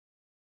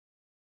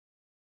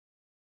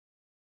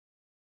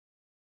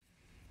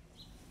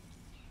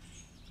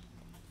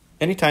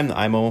Anytime the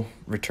iMow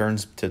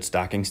returns to its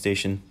docking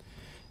station,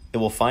 it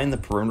will find the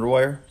perimeter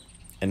wire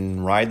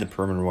and ride the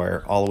perimeter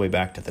wire all the way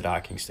back to the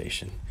docking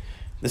station.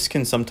 This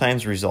can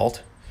sometimes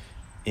result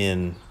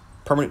in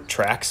permanent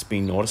tracks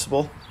being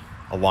noticeable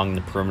along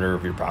the perimeter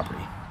of your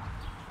property.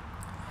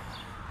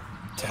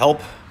 To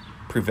help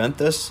prevent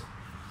this,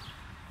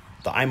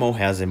 the iMow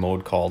has a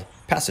mode called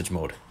passage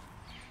mode.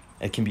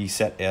 It can be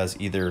set as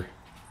either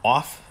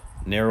off,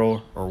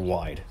 narrow, or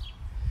wide.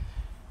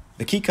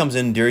 The key comes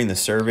in during the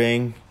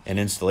surveying and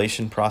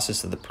installation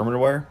process of the perimeter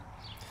wire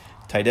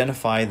to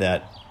identify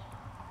that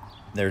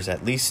there's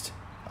at least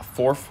a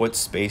 4-foot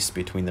space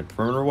between the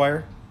perimeter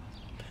wire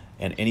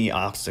and any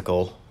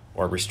obstacle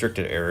or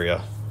restricted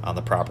area on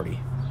the property.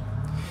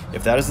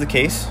 If that is the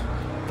case,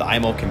 the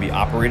iMow can be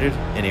operated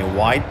in a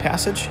wide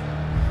passage,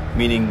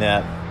 meaning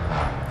that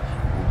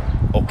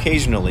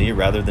occasionally,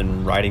 rather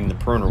than riding the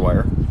perimeter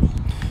wire,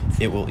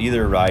 it will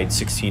either ride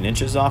 16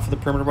 inches off of the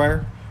perimeter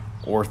wire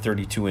or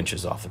 32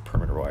 inches off the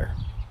perimeter wire.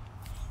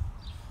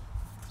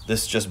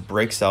 This just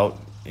breaks out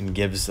and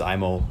gives the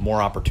iMow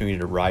more opportunity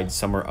to ride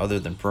somewhere other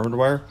than perimeter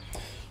wire,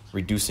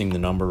 reducing the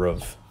number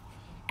of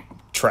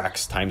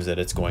times that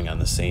it's going on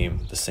the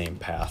same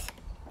path.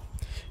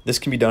 This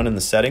can be done in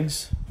the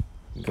settings.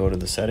 Go to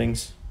the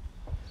settings,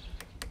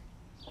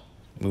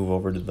 move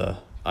over to the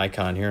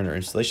icon here in our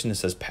installation that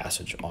says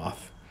passage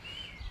off.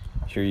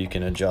 Here you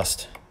can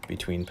adjust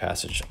between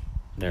passage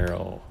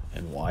narrow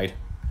and wide.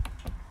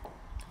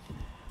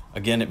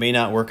 Again, it may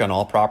not work on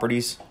all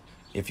properties.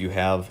 If you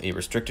have a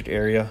restricted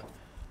area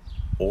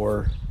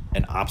or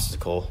an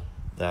obstacle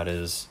that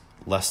is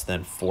less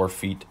than 4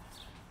 feet,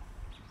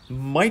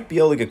 might be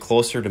able to get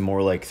closer to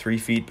more like 3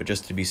 feet, but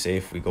just to be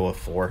safe, we go with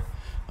 4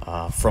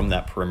 from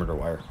that perimeter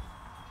wire.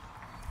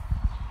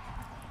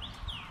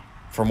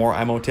 For more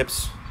iMow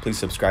tips, please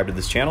subscribe to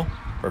this channel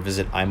or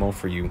visit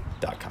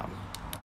imowforyou.com.